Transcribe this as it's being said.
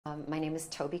My name is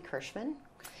Tobi Kirschman,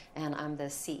 and I'm the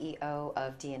CEO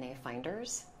of DNA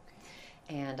Finders.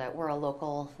 And we're a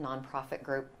local nonprofit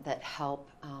group that help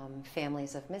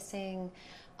families of missing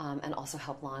and also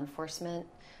help law enforcement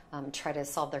try to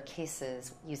solve their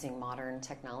cases using modern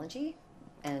technology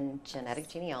and genetic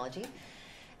genealogy.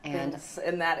 And things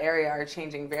in that area are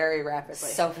changing very rapidly.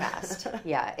 So fast.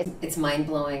 Yeah, it's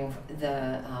mind-blowing.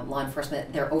 The law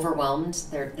enforcement, they're overwhelmed.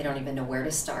 They don't even know where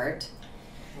to start.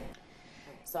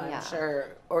 So I'm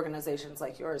sure organizations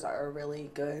like yours are a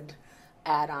really good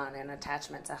add-on and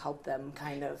attachment to help them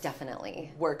kind of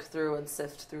definitely work through and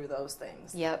sift through those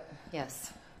things. Yep.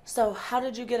 Yes. So how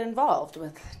did you get involved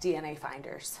with DNA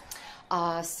Finders?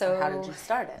 How did you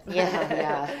start it?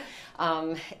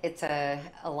 It's a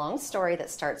long story that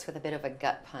starts with a bit of a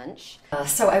gut punch.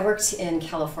 So I worked in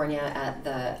California at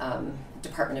the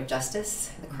Department of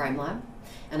Justice, the crime lab,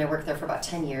 and I worked there for about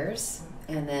 10 years.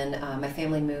 And then my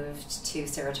family moved to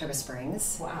Saratoga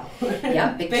Springs. Wow.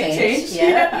 Yeah, big change.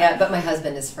 Yeah, but my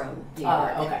husband is from New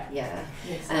York. Okay. Yeah.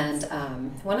 And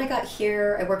when I got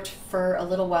here, I worked for a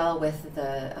little while with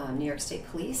the New York State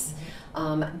Police.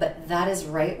 But that is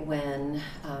right when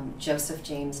Joseph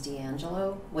James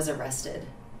DeAngelo was arrested.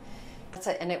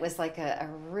 And it was like a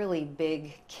really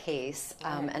big case.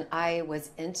 And I was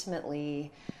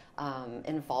intimately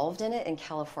involved in it in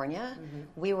California.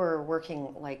 We were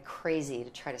working like crazy to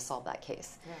try to solve that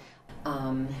case.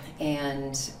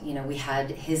 And you know, we had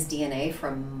his DNA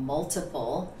from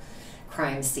multiple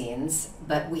crime scenes,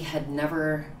 but we had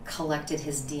never collected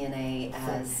his DNA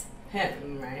as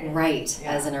him, right?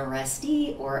 As an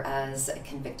arrestee or as a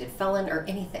convicted felon or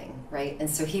anything, right? And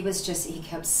so he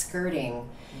kept skirting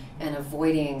and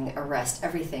avoiding arrest,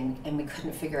 everything, and we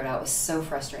couldn't figure it out. It was so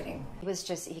frustrating.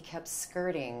 He kept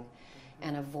skirting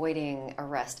and avoiding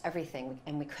arrest, everything,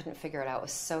 and we couldn't figure it out. It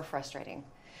was so frustrating.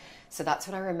 So that's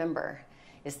what I remember,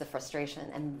 is the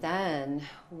frustration. And then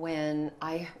when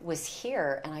I was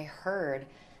here and I heard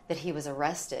that he was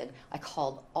arrested, I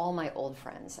called all my old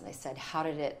friends and I said, how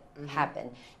did it happen?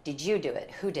 Did you do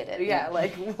it? Who did it? Yeah,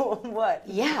 like what?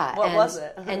 Yeah. What was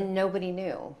it? And nobody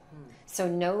knew. So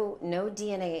no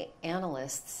DNA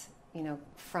analysts, you know,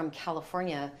 from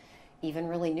California even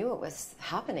really knew it was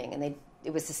happening, and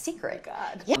it was a secret. Oh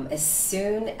God. Yeah. As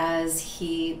soon as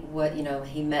he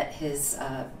met his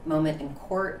moment in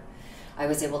court, I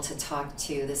was able to talk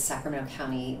to the Sacramento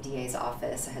County DA's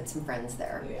office. I had some friends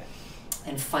there.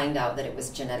 And find out that it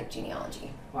was genetic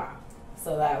genealogy. Wow.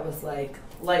 So that was like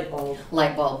light bulb.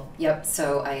 Light bulb, yep.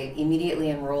 So I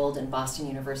immediately enrolled in Boston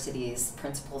University's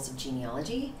Principles of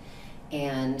Genealogy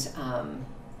and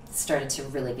started to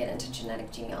really get into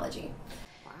genetic genealogy.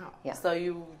 Wow. Yeah. So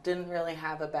you didn't really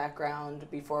have a background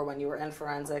before when you were in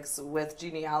forensics with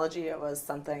genealogy? It was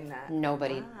something that...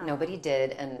 Nobody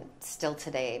did, and still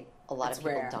today a lot of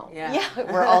people rare. don't. Yeah.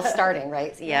 We're all starting,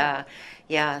 right?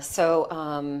 Yeah. So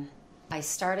I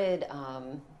started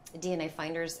DNA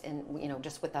Finders,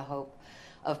 just with the hope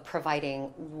of providing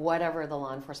whatever the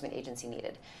law enforcement agency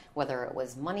needed, whether it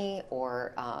was money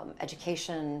or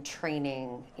education,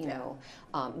 training,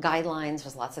 guidelines.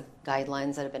 There's lots of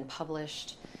guidelines that have been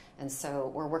published, and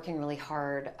so we're working really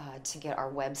hard to get our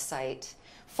website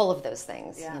full of those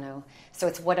things. So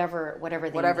it's whatever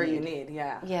you need.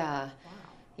 Yeah. Wow.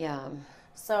 Yeah.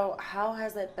 So how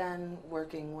has it been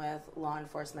working with law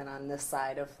enforcement on this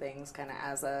side of things, kind of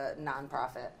as a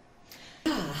nonprofit?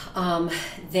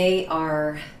 They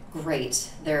are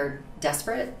great. They're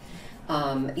desperate.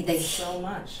 There's so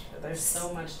much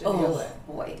to deal with.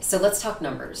 Oh boy! So let's talk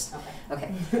numbers.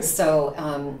 Okay. So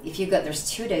if you got, there's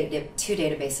two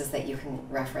databases that you can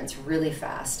reference really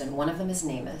fast, and one of them is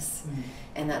NamUs,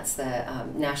 and that's the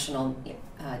national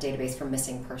database for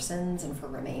missing persons and for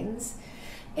remains.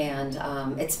 And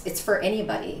it's for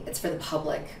anybody. It's for the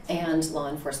public, and law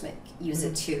enforcement use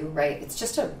it too, right? It's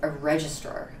just a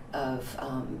registrar of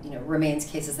remains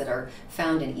cases that are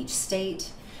found in each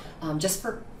state, just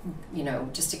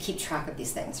to keep track of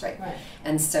these things, right?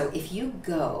 And so if you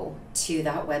go to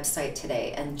that website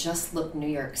today and just look up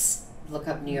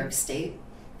New York State,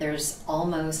 there's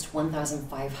almost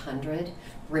 1,500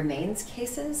 remains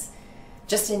cases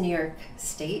just in New York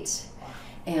State.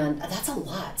 And that's a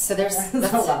lot. So that's a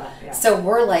lot. Yeah. So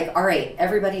we're like, all right,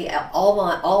 everybody,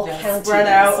 all counties. Spread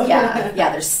out.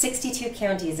 Yeah. There's 62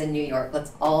 counties in New York.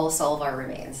 Let's all solve our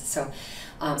remains. So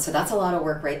that's a lot of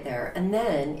work right there. And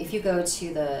then if you go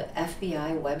to the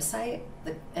FBI website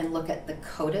and look at the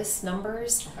CODIS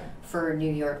numbers for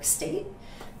New York State,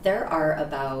 there are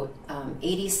about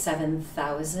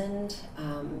 87,000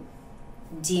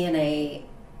 DNA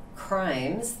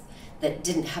crimes that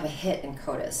didn't have a hit in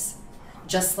CODIS.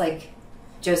 Just like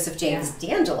Joseph James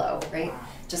DeAngelo, right?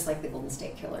 just like the Golden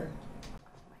State Killer.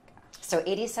 So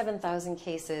 87,000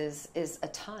 cases is a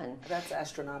ton. That's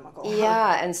astronomical.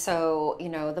 Yeah, and so, you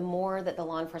know, the more that the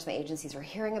law enforcement agencies are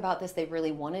hearing about this, they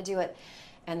really want to do it.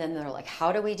 And then they're like,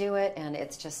 how do we do it? And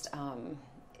it's just,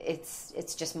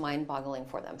 it's just mind-boggling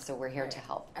for them. So we're here to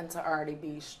help. And to already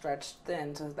be stretched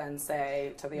thin to then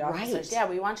say to the officers, yeah,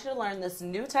 we want you to learn this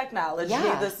new technology,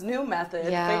 this new method,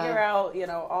 figure out, you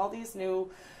know, all these new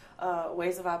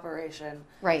ways of operation.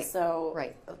 Right. So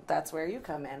that's where you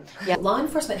come in. Yeah. Law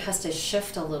enforcement has to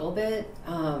shift a little bit.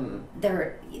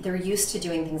 They're used to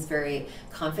doing things very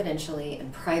confidentially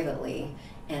and privately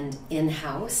and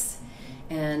in-house.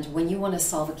 And when you want to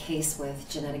solve a case with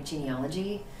genetic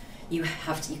genealogy, you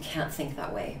can't think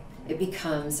that way. It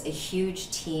becomes a huge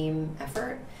team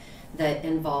effort that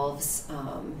involves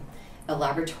a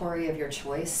laboratory of your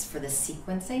choice for the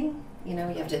sequencing. You know,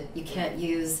 you can't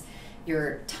use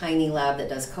your tiny lab that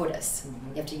does CODIS.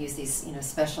 You have to use these, you know,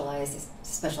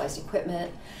 specialized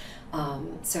equipment.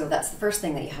 So that's the first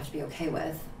thing that you have to be okay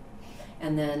with.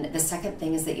 And then the second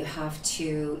thing is that you have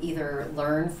to either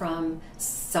learn from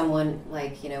someone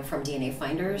like, you know, from DNA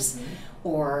Finders,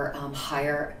 or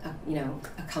hire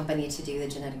a company to do the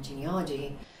genetic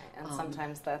genealogy. And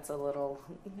sometimes that's a little,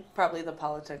 probably the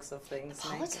politics of things.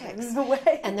 Politics. In a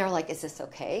way. And they're like, is this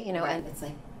okay? You know, and it's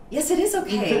like, yes, it is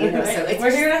okay. You know, so we're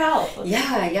here to help.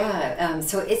 Yeah.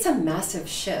 So it's a massive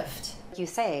shift. You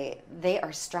say they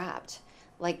are strapped.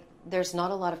 Like, there's not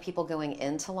a lot of people going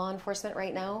into law enforcement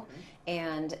right now,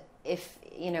 and if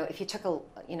you took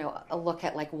a look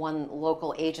at like one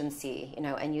local agency, you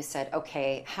know, and you said,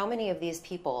 okay, how many of these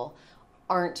people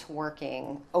aren't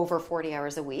working over 40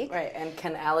 hours a week, right, and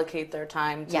can allocate their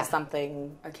time to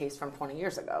something, a case from 20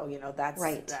 years ago, you know, that's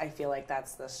right. I feel like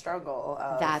that's the struggle.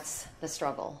 That's the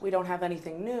struggle. We don't have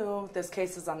anything new. This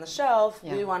case is on the shelf.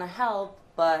 We want to help,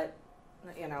 but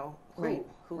you know,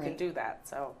 who can do that?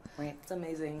 So it's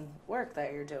amazing work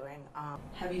that you're doing.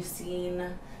 Have you seen?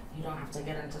 You don't have to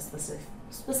get into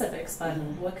specifics, but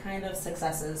what kind of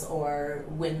successes or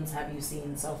wins have you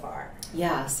seen so far?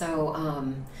 Yeah,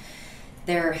 so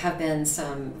there have been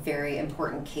some very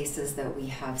important cases that we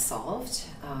have solved,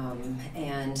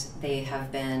 and they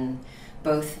have been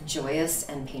both joyous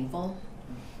and painful.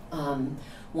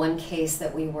 One case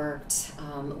that we worked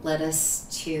led us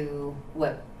to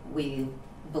what we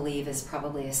believe is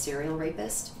probably a serial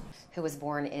rapist who was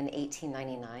born in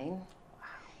 1899.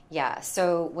 Yeah,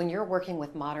 so when you're working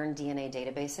with modern DNA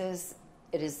databases,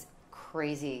 it is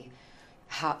crazy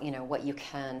how, you know, what you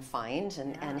can find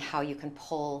and how you can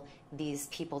pull these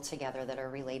people together that are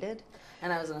related.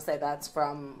 And I was going to say that's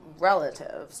from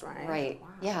relatives, right? Right. Wow.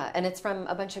 Yeah, and it's from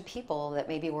a bunch of people that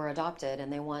maybe were adopted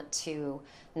and they want to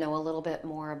know a little bit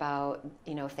more about,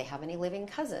 you know, if they have any living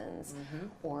cousins,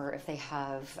 or if they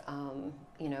have,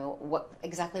 you know, what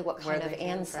kind of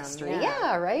ancestry.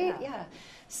 Yeah, right? Yeah.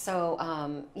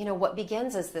 So, you know, what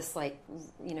begins as this, like,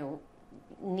 you know,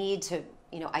 need to,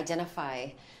 you know, identify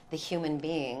the human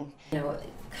being, you know,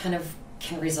 kind of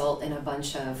can result in a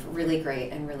bunch of really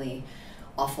great and really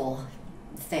awful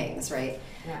things, right?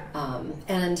 Yeah.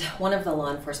 And one of the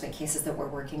law enforcement cases that we're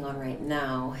working on right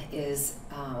now is,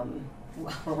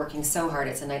 we're working so hard,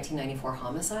 it's a 1994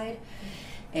 homicide,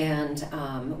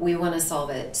 and we want to solve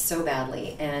it so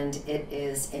badly, and it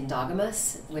is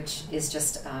endogamous, which is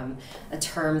just a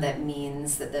term that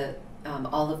means that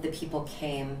all of the people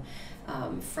came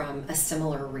from a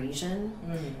similar region,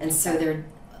 and so they're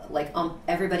like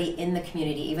everybody in the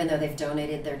community, even though they've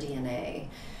donated their DNA,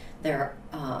 they're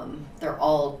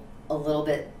all a little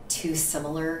bit too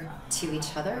similar to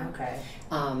each other. Okay.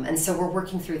 And so we're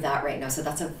working through that right now. So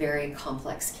that's a very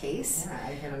complex case. Yeah,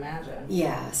 I can imagine.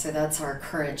 Yeah, so that's our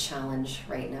current challenge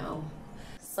right now.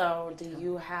 So do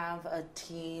you have a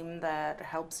team that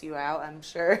helps you out? I'm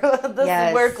sure this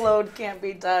workload can't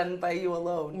be done by you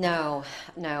alone. No,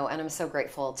 and I'm so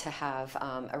grateful to have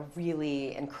a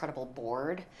really incredible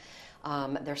board.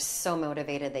 They're so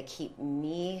motivated. They keep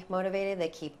me motivated. They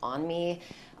keep on me,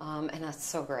 and that's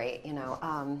so great, you know.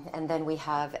 And then we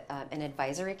have an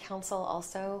advisory council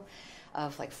also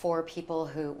of like 4 people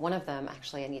who, one of them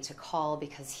actually I need to call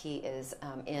because he is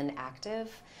inactive.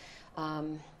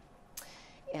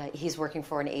 He's working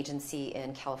for an agency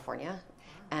in California,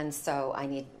 and so I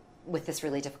need, with this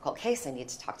really difficult case, I need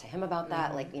to talk to him about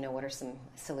that, like, you know, what are some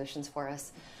solutions for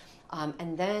us.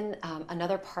 And then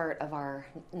another part of our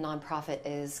nonprofit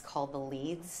is called the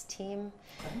LEADS team,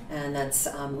 and that's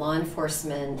law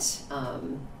enforcement,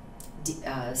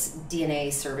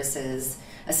 DNA services,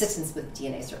 assistance with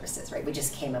DNA services, right? We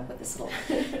just came up with this little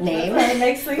name. It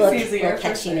makes things easier. Little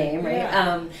catchy name, right?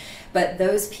 Yeah. But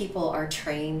those people are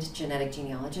trained genetic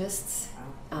genealogists,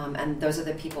 And those are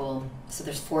the people, so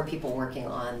there's 4 people working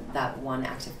on that one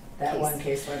active that case. One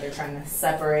case where they're trying to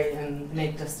separate and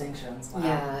make distinctions. Wow.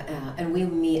 Yeah, and we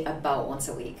meet about once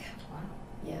a week.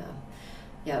 Wow.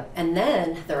 Yeah. And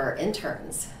then there are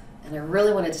interns, and I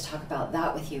really wanted to talk about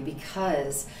that with you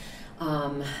because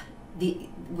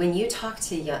when you talk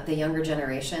to the younger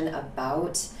generation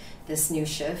about this new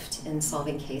shift in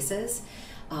solving cases,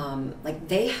 like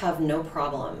they have no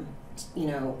problem,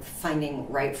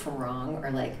 finding right from wrong,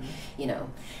 or like,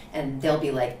 and they'll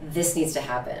be like, this needs to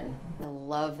happen. I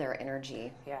love their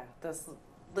energy. Yeah,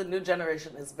 the new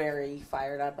generation is very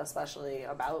fired up, especially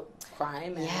about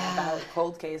crime and about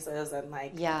cold cases and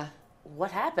like,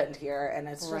 what happened here? And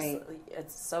it's just,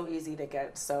 it's so easy to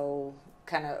get so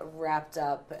kind of wrapped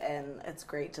up, and it's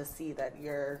great to see that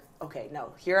you're, okay,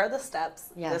 no, here are the steps.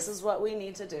 Yes. This is what we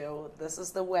need to do. This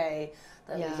is the way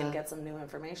that we can get some new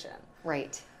information.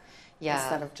 Right. Yeah.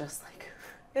 Instead of just like,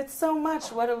 it's so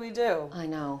much, what do we do? I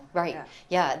know, right.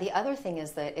 Yeah. The other thing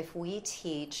is that if we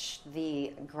teach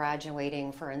the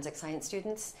graduating forensic science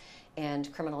students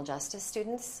and criminal justice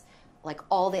students, like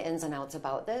all the ins and outs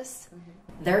about this,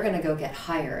 they're going to go get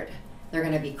hired. They're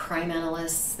going to be crime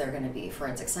analysts. They're going to be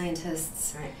forensic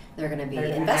scientists. Right. They're going to be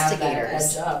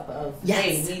investigators. Have that edge up of,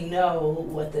 hey, we know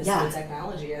what this new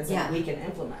technology is, and we can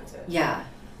implement it. Yeah,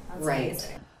 that's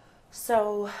amazing.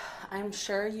 So I'm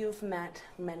sure you've met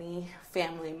many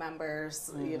family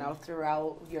members,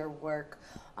 throughout your work.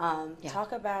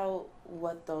 Talk about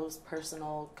what those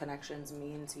personal connections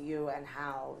mean to you and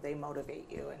how they motivate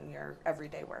you in your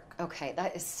everyday work. Okay,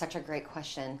 that is such a great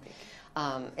question.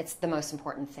 It's the most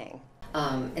important thing.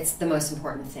 It's the most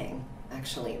important thing,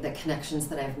 actually, the connections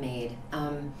that I've made.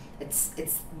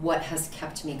 It's what has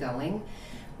kept me going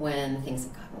when things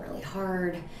have gotten really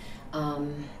hard.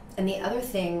 And the other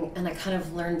thing, and I kind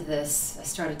of learned this, I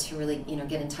started to really,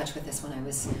 get in touch with this when I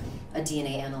was a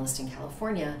DNA analyst in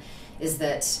California, is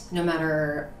that no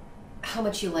matter how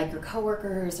much you like your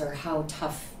coworkers or how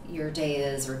tough your day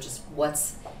is or just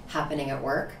what's happening at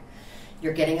work,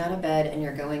 you're getting out of bed and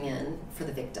you're going in for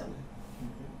the victim,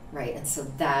 right? And so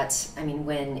that,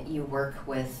 when you work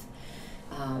with,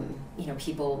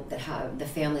 people that have the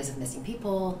families of missing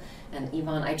people, and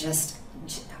Yvonne,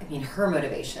 her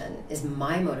motivation is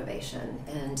my motivation,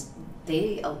 and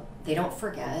they don't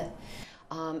forget.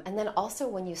 And then also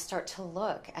when you start to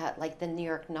look at like the New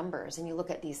York numbers and you look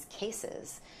at these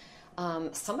cases,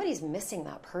 somebody's missing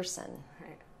that person.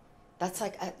 Right. That's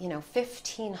like,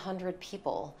 1,500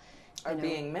 people are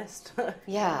being missed.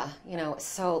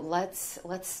 So let's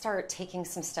start taking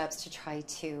some steps to try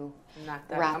to knock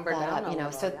that wrap number that down up. A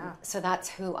little, So that's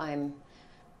who I'm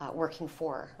working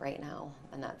for right now,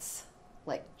 and that's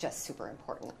like just super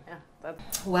important. Yeah.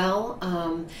 Well,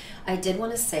 I did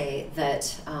want to say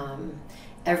that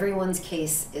everyone's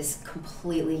case is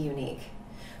completely unique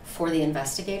for the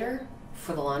investigator,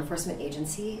 for the law enforcement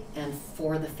agency, and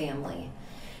for the family.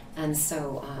 And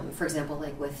so, for example,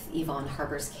 like with Yvonne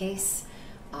Harbor's case,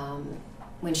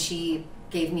 when she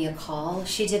gave me a call,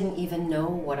 she didn't even know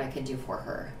what I could do for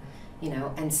her,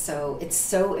 and so it's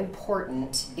so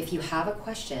important if you have a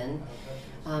question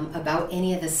about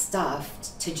any of this stuff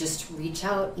to just reach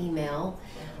out, email,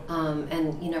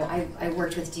 and I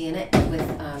worked with DNA with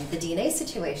the DNA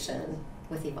situation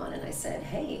with Yvonne, and I said,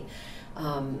 hey,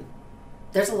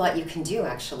 there's a lot you can do,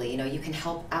 actually. You can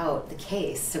help out the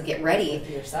case, so get ready.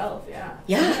 For yourself,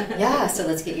 So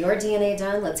let's get your DNA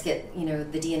done. Let's get,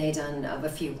 the DNA done of a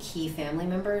few key family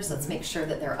members. Let's make sure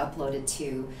that they're uploaded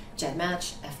to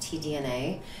GEDmatch,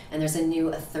 FTDNA. And there's a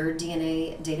third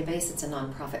DNA database. It's a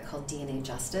nonprofit called DNA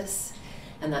Justice,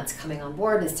 and that's coming on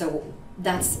board. And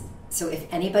so if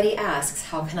anybody asks,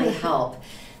 how can I help?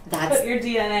 Put your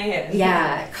DNA in.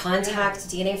 Yeah, contact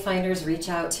DNA Finders, reach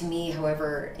out to me,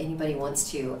 however anybody wants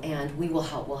to, and we will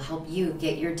help. We'll help you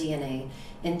get your DNA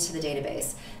into the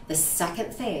database. The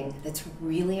second thing that's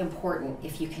really important,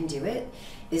 if you can do it,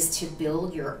 is to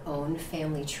build your own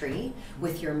family tree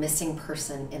with your missing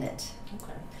person in it.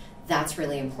 Okay. That's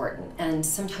really important. And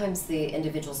sometimes the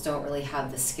individuals don't really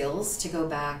have the skills to go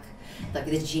back, like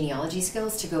the genealogy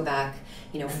skills, to go back,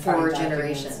 4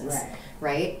 generations.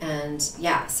 Right? And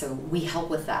so we help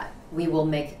with that. We will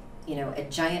make, a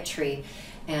giant tree.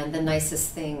 And the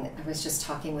nicest thing, I was just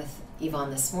talking with Yvonne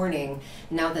this morning,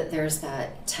 now that there's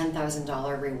that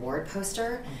 $10,000 reward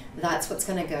poster, that's what's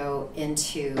going to go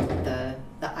into the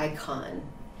icon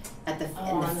in the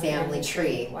family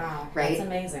tree. Wow, right? That's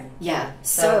amazing. Yeah.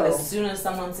 So as soon as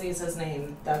someone sees his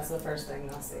name, that's the first thing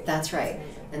they'll see. That's right.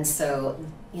 And so,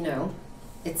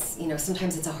 it's,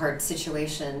 sometimes it's a hard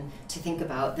situation to think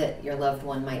about, that your loved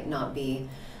one might not be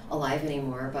alive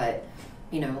anymore, but,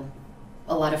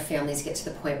 a lot of families get to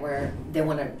the point where they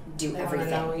want to do everything.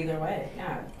 They want to know either way,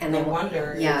 yeah. And the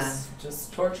wonder is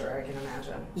just torture, I can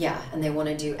imagine. Yeah, and they want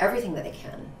to do everything that they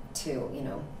can to,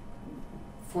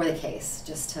 for the case,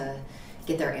 just to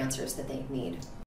get their answers that they need.